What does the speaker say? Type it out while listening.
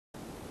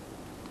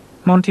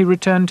Monty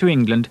returned to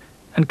England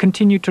and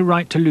continued to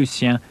write to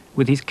Lucien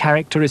with his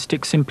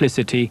characteristic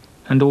simplicity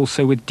and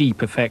also with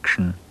deep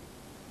affection.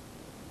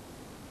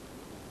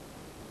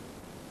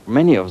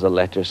 Many of the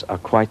letters are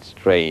quite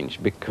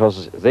strange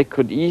because they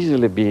could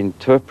easily be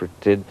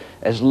interpreted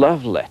as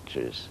love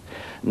letters.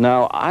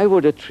 Now, I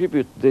would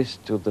attribute this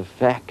to the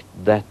fact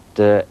that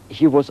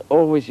he was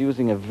always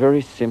using a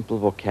very simple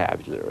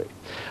vocabulary.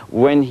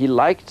 When he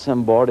liked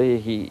somebody,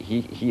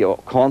 he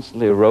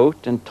constantly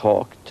wrote and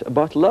talked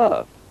about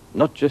love.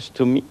 Not just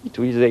to me,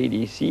 to his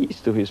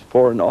ADCs, to his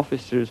foreign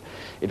officers.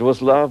 It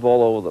was love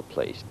all over the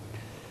place.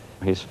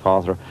 His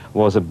father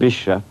was a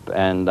bishop,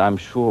 and I'm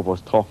sure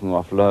was talking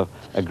of love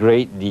a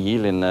great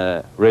deal in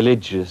a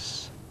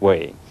religious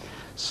way.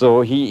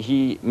 So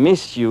he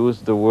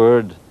misused the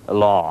word a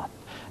lot.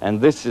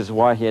 And this is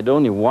why he had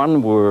only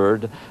one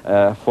word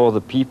for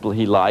the people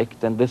he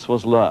liked, and this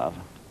was love.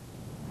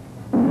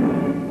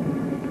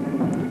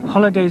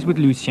 Holidays with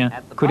Lucien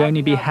could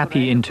only be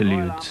happy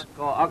interludes.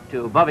 The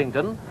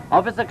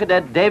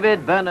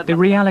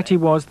reality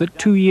was that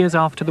 2 years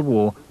after the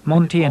war,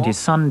 Monty and his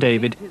son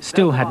David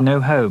still had no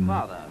home.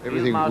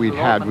 Everything we'd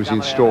had was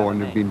in store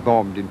and had been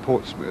bombed in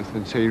Portsmouth,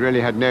 and so he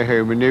really had no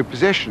home and no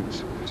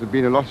possessions. There had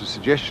been a lot of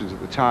suggestions at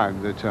the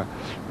time that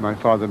my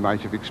father might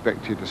have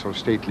expected a sort of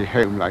stately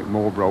home like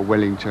Marlborough,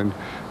 Wellington,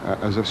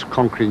 as a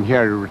conquering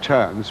hero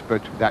returns,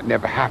 but that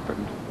never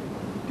happened.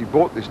 He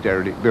bought this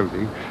derelict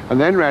building and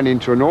then ran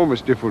into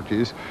enormous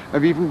difficulties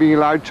of even being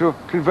allowed to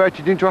convert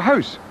it into a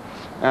house.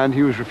 And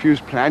he was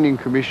refused planning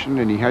commission,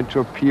 and he had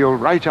to appeal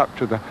right up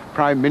to the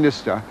Prime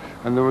Minister,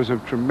 and there was a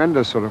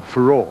tremendous sort of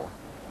furore.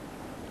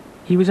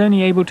 He was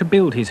only able to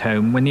build his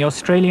home when the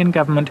Australian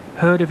government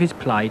heard of his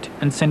plight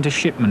and sent a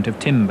shipment of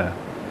timber.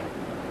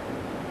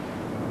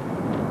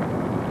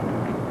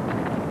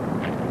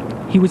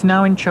 He was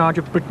now in charge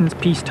of Britain's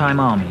peacetime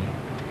army,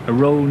 a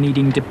role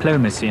needing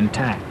diplomacy and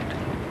tact.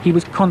 He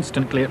was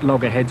constantly at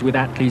loggerheads with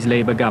Attlee's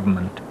Labour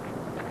government.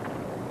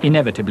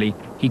 Inevitably,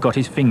 he got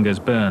his fingers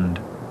burned.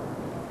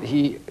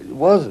 He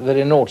was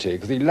very naughty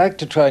because he liked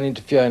to try and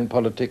interfere in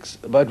politics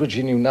about which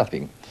he knew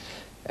nothing.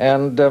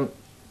 And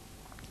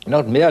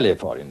not merely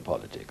foreign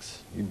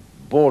politics. He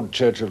bored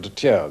Churchill to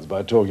tears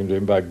by talking to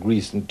him about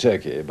Greece and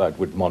Turkey, about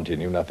which Monty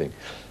knew nothing.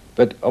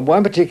 But on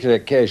one particular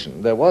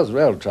occasion, there was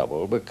real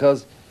trouble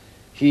because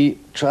he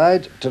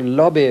tried to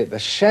lobby the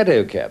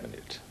shadow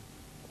cabinet,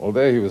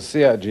 although he was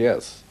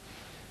CIGS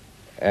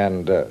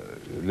and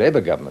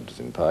Labour government was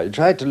in power. He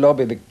tried to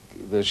lobby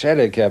the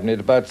shadow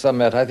cabinet about some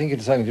matter, I think it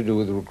had something to do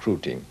with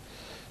recruiting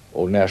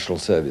or national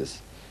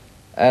service.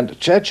 And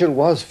Churchill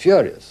was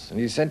furious, and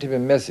he sent him a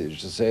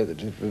message to say that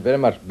it would be very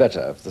much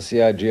better if the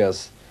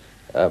CIGS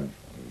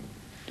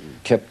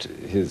kept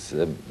his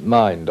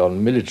mind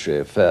on military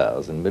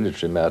affairs and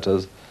military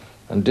matters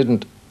and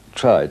didn't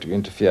try to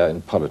interfere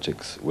in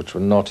politics, which were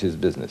not his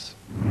business.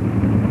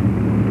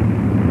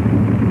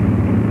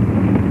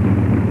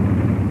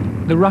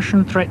 The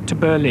Russian threat to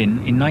Berlin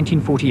in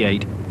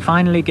 1948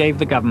 finally gave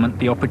the government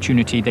the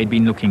opportunity they'd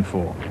been looking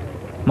for.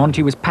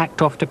 Monty was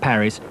packed off to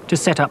Paris to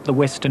set up the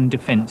Western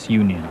Defence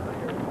Union.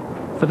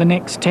 For the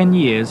next 10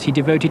 years, he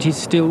devoted his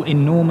still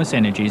enormous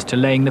energies to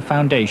laying the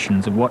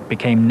foundations of what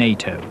became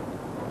NATO.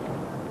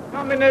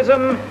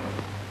 Communism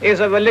is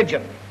a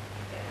religion.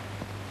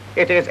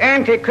 It is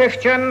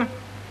anti-Christian,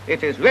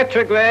 it is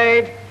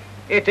retrograde,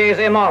 it is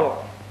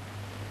immoral.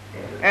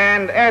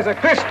 And as a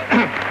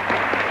Christian...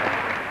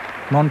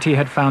 Monty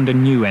had found a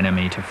new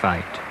enemy to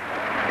fight.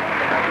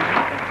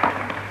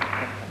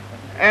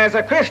 As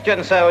a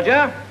Christian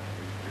soldier,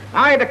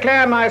 I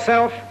declare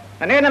myself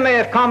an enemy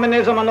of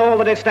communism and all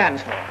that it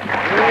stands for.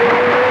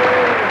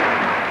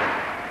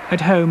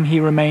 At home, he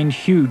remained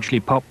hugely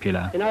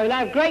popular. And I will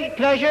have great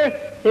pleasure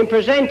in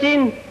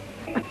presenting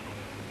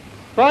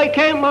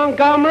Viscount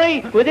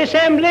Montgomery with this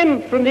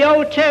emblem from the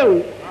old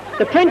town,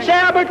 the Prince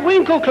Albert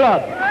Winkle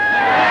Club.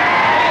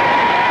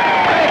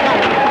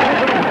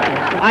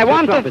 I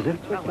want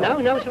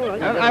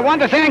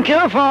to thank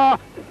you for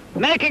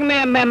making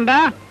me a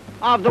member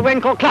of the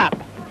Winkle Club.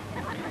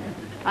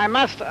 I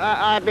must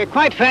I'll be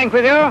quite frank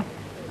with you.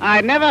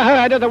 I'd never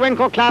heard of the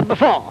Winkle Club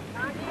before.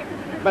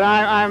 But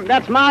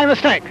that's my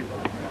mistake.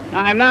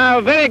 I'm now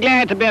very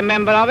glad to be a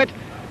member of it.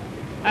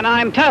 And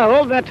I'm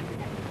told that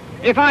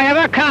if I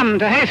ever come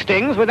to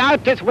Hastings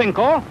without this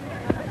Winkle,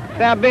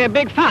 there'll be a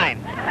big fine.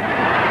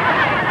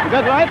 Is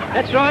that right?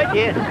 That's right,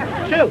 yes.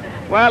 True.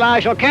 Well,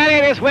 I shall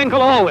carry this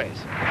Winkle always.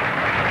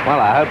 Well,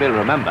 I hope he'll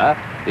remember.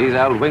 These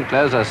old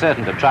Winklers are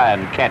certain to try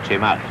and catch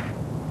him out.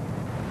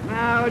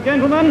 Now,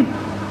 gentlemen,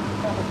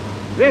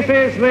 this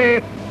is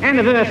the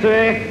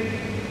anniversary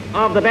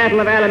of the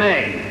Battle of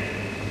Alamein.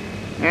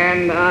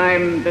 And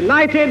I'm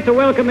delighted to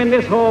welcome in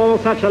this hall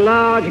such a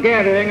large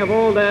gathering of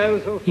all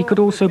those who... He could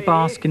also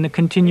bask in the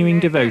continuing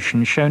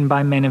devotion shown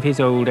by men of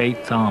his old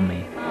 8th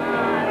Army.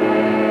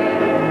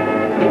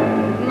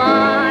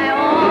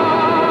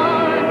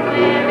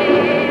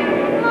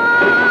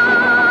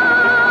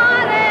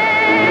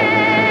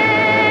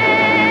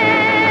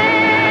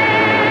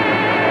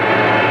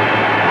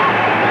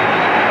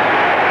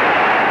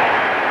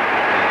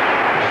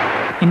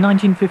 In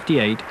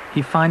 1958,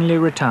 he finally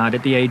retired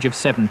at the age of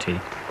 70,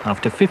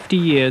 after 50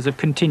 years of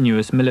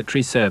continuous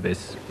military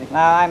service.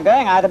 Now, I'm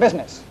going out of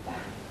business.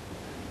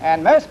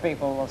 And most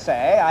people will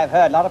say, I've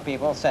heard a lot of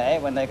people say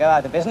when they go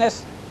out of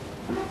business,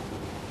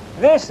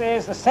 this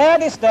is the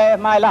saddest day of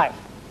my life.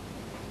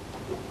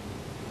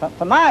 But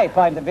from my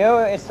point of view,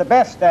 it's the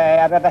best day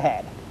I've ever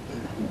had.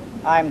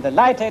 I'm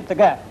delighted to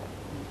go.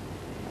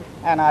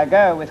 And I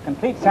go with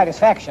complete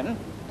satisfaction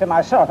to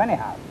myself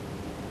anyhow.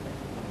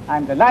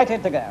 I'm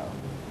delighted to go.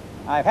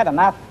 I've had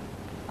enough.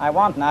 I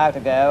want now to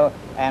go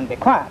and be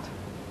quiet.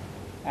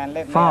 And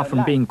live Far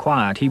from being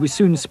quiet, he was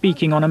soon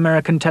speaking on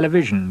American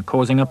television,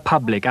 causing a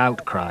public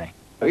outcry.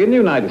 In the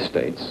United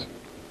States,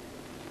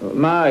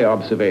 my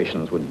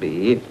observations would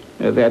be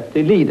that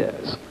the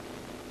leaders,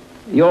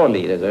 your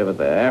leaders over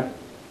there,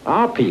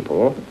 are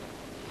people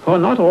who are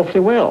not awfully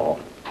well.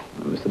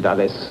 Mr.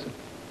 Dulles,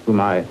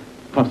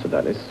 Foster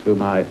Dulles,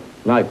 whom I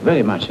like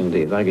very much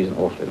indeed, like he's an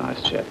awfully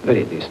nice chap,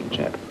 very decent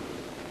chap,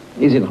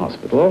 is in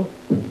hospital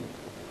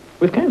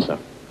with cancer.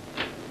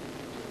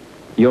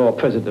 Your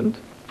president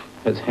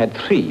has had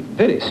 3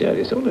 very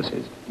serious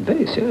illnesses,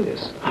 very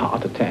serious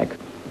heart attack,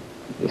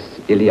 this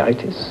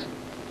ileitis,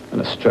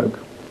 and a stroke.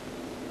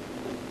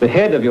 The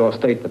head of your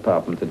State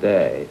Department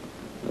today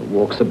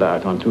walks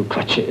about on 2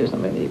 crutches,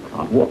 and then he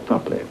can't walk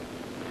properly.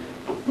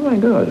 Oh my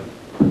God.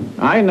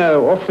 I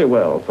know awfully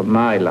well from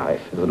my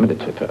life as a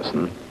military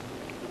person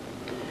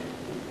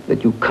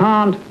that you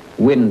can't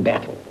win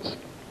battles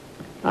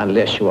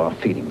unless you are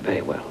feeling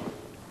very well.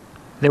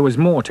 There was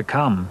more to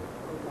come.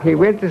 He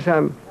went to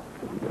some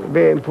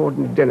very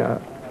important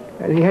dinner,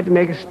 and he had to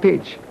make a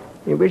speech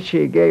in which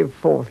he gave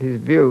forth his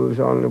views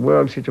on the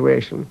world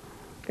situation,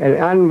 and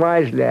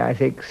unwisely, I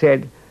think,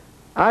 said,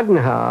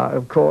 Eisenhower,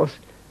 of course,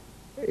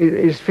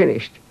 is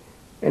finished,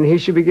 and he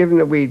should be given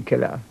the weed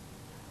killer.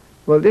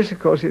 Well, this, of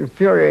course,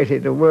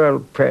 infuriated the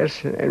world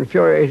press, and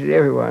infuriated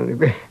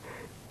everyone,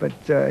 but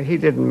he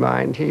didn't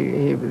mind.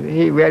 He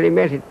really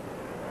meant it.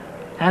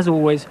 As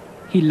always,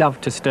 he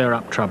loved to stir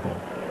up trouble.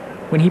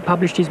 When he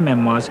published his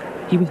memoirs,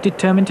 he was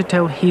determined to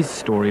tell his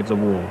story of the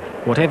war,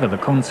 whatever the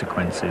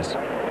consequences.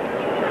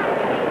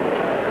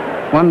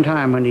 One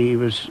time when he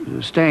was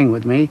staying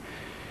with me,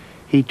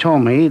 he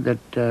told me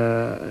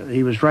that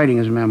he was writing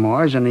his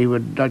memoirs and he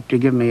would like to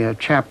give me a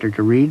chapter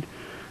to read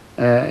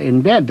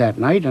in bed that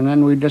night, and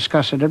then we'd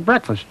discuss it at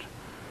breakfast,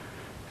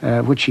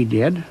 which he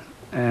did,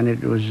 and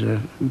it was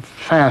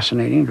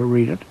fascinating to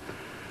read it.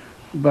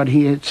 But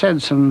he had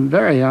said some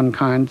very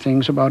unkind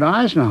things about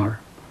Eisenhower,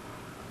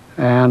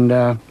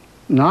 and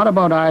not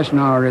about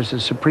Eisenhower as the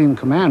supreme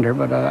commander,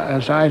 but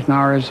as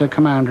Eisenhower as the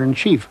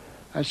commander-in-chief.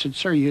 I said,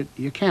 sir,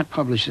 you can't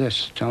publish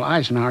this till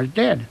Eisenhower's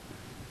dead.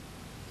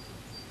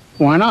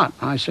 Why not?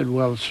 I said,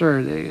 well,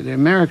 sir, the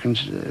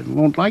Americans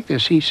won't like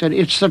this. He said,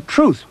 it's the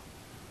truth.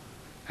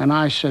 And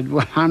I said,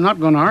 well, I'm not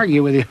going to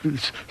argue with you,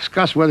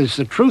 discuss whether it's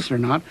the truth or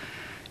not.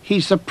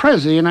 He's the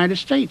President of the United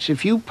States.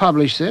 If you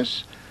publish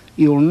this,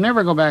 you'll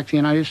never go back to the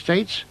United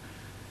States,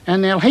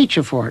 and they'll hate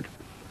you for it.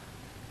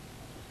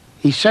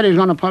 He said he was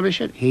going to publish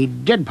it. He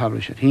did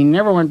publish it. He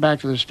never went back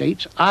to the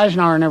States.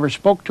 Eisenhower never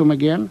spoke to him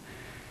again.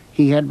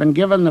 He had been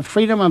given the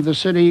freedom of the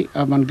city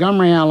of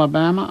Montgomery,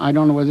 Alabama. I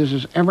don't know whether this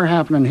has ever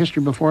happened in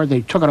history before.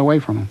 They took it away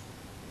from him.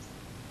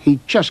 He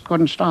just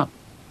couldn't stop.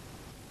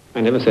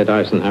 I never said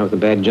Eisenhower was a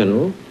bad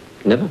general.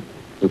 Never.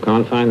 You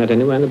can't find that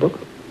anywhere in the book.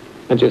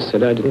 I just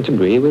said I didn't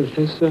agree with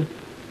his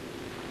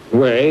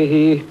way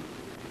he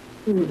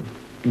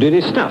did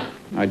his stuff.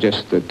 I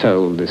just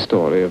told the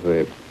story of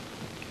the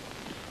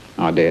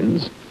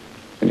Ardennes.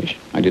 Finish.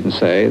 I didn't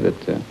say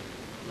that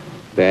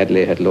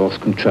Badley had lost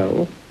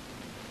control,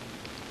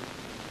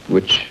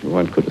 which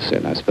one could have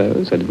said, I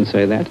suppose. I didn't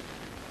say that.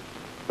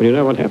 Well, you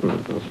know what happened,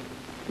 of course.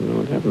 You know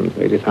what happened.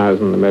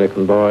 80,000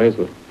 American boys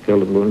were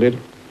killed and wounded.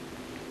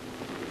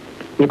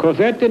 And, of course,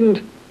 that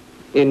didn't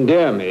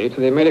endear me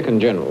to the American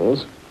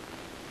generals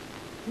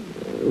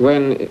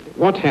when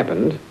what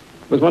happened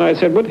was what I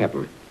said would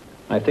happen.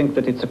 I think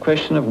that it's a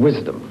question of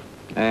wisdom.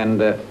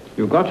 And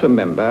you've got to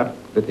remember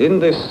that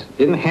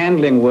in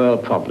handling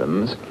world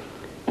problems,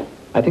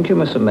 I think you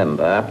must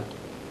remember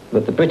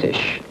that the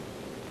British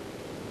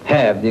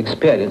have the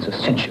experience of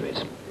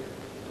centuries.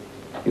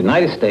 The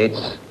United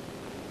States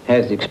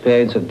has the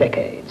experience of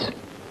decades.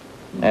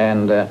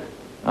 And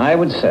I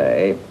would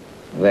say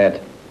that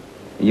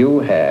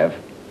you have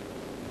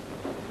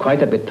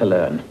quite a bit to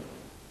learn.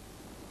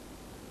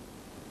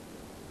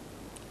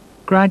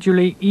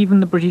 Gradually, even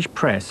the British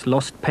press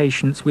lost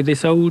patience with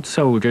this old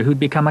soldier who'd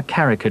become a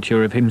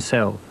caricature of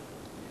himself.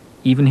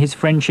 Even his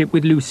friendship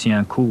with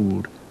Lucien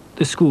cooled.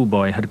 The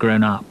schoolboy had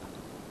grown up.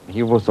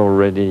 He was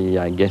already,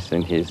 I guess,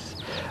 in his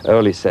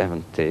early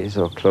 70s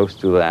or close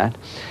to that.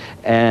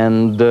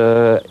 And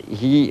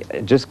he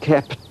just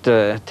kept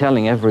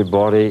telling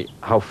everybody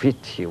how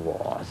fit he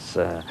was.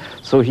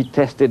 So he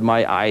tested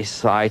my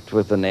eyesight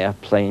with an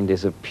airplane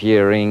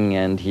disappearing,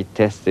 and he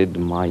tested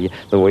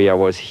the way I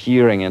was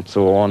hearing and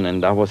so on,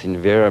 and I was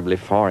invariably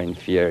far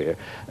inferior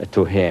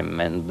to him,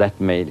 and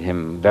that made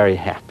him very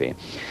happy.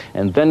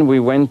 And then we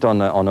went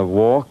on a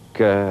walk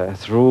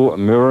through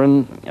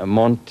Murren,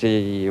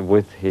 Monty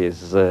with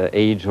his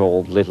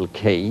age-old little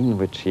cane,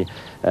 which he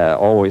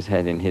always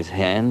had in his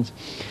hands.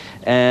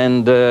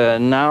 And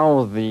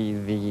now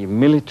the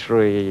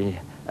military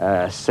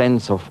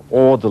sense of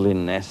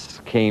orderliness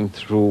came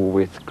through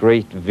with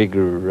great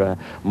vigor.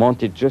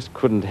 Monty just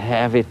couldn't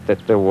have it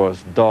that there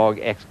was dog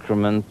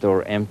excrement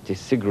or empty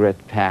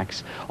cigarette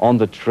packs on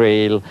the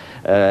trail.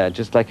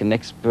 Just like an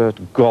expert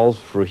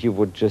golfer, he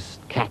would just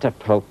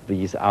catapult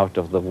these out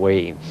of the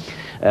way.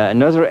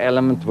 Another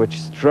element which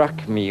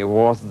struck me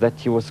was that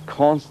he was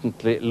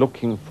constantly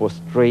looking for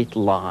straight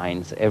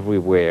lines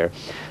everywhere.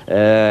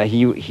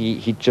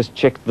 He just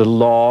checked the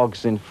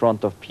logs in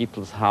front of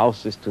people's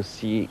houses to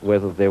see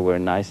whether they were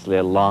nicely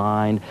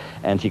aligned,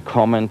 and he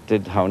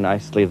commented how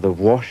nicely the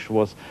wash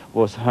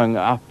was hung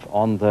up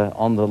on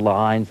the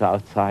lines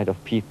outside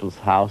of people's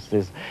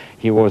houses.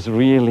 He was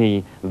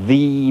really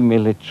the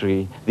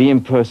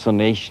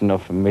impersonation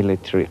of a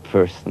military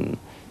person.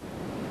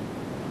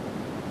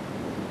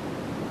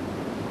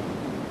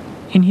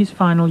 In his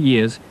final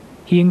years,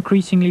 he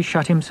increasingly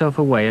shut himself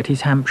away at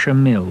his Hampshire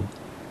mill,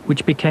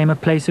 which became a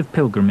place of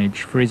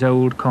pilgrimage for his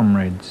old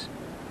comrades.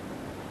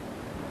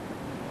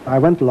 I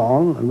went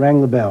along and rang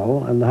the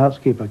bell, and the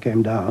housekeeper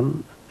came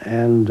down,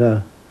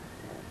 and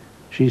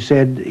she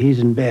said, "He's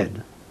in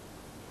bed.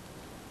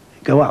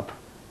 Go up."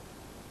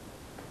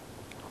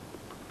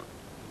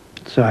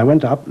 So I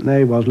went up, and there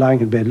he was lying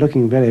in bed,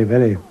 looking very,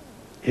 very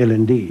ill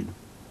indeed.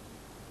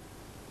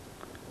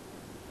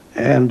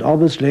 And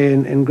obviously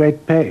in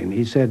great pain.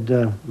 He said,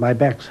 "My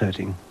back's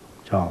hurting,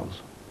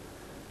 Charles."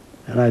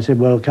 And I said,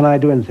 "Well, can I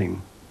do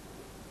anything?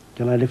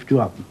 Can I lift you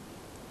up?"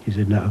 He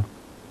said, "No.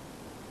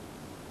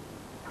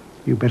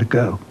 You better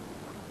go."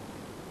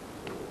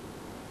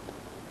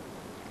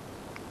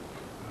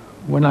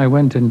 When I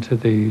went into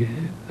the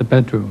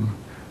bedroom,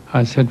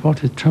 I said,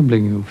 "What is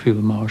troubling you,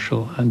 Field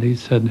Marshal?" And he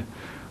said,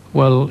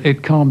 "Well,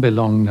 it can't be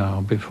long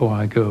now before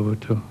I go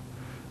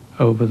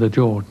over the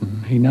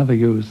Jordan." He never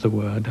used the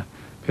word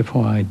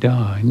 "before I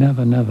die,"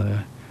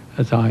 never,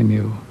 as I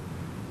knew.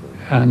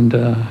 And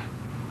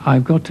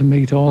I've got to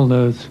meet all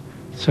those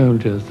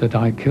soldiers that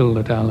I killed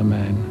at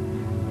Alamein,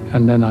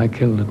 and then I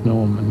killed at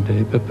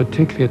Normandy, but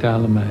particularly at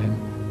Alamein.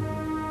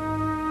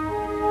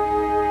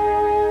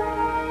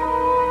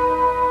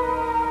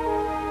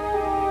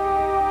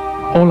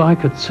 All I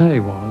could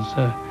say was,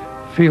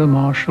 Field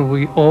Marshal,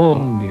 we all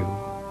knew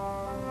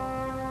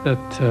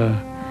that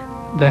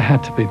there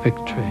had to be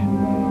victory,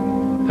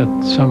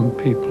 that some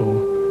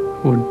people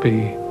would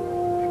be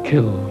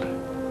killed,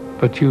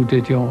 but you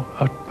did your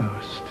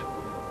utmost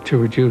to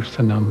reduce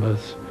the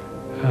numbers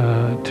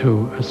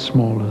to as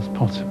small as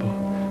possible.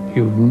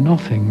 You've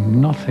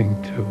nothing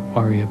to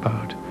worry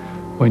about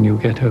when you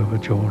get over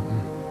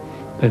Jordan.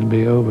 They'll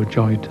be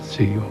overjoyed to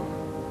see you.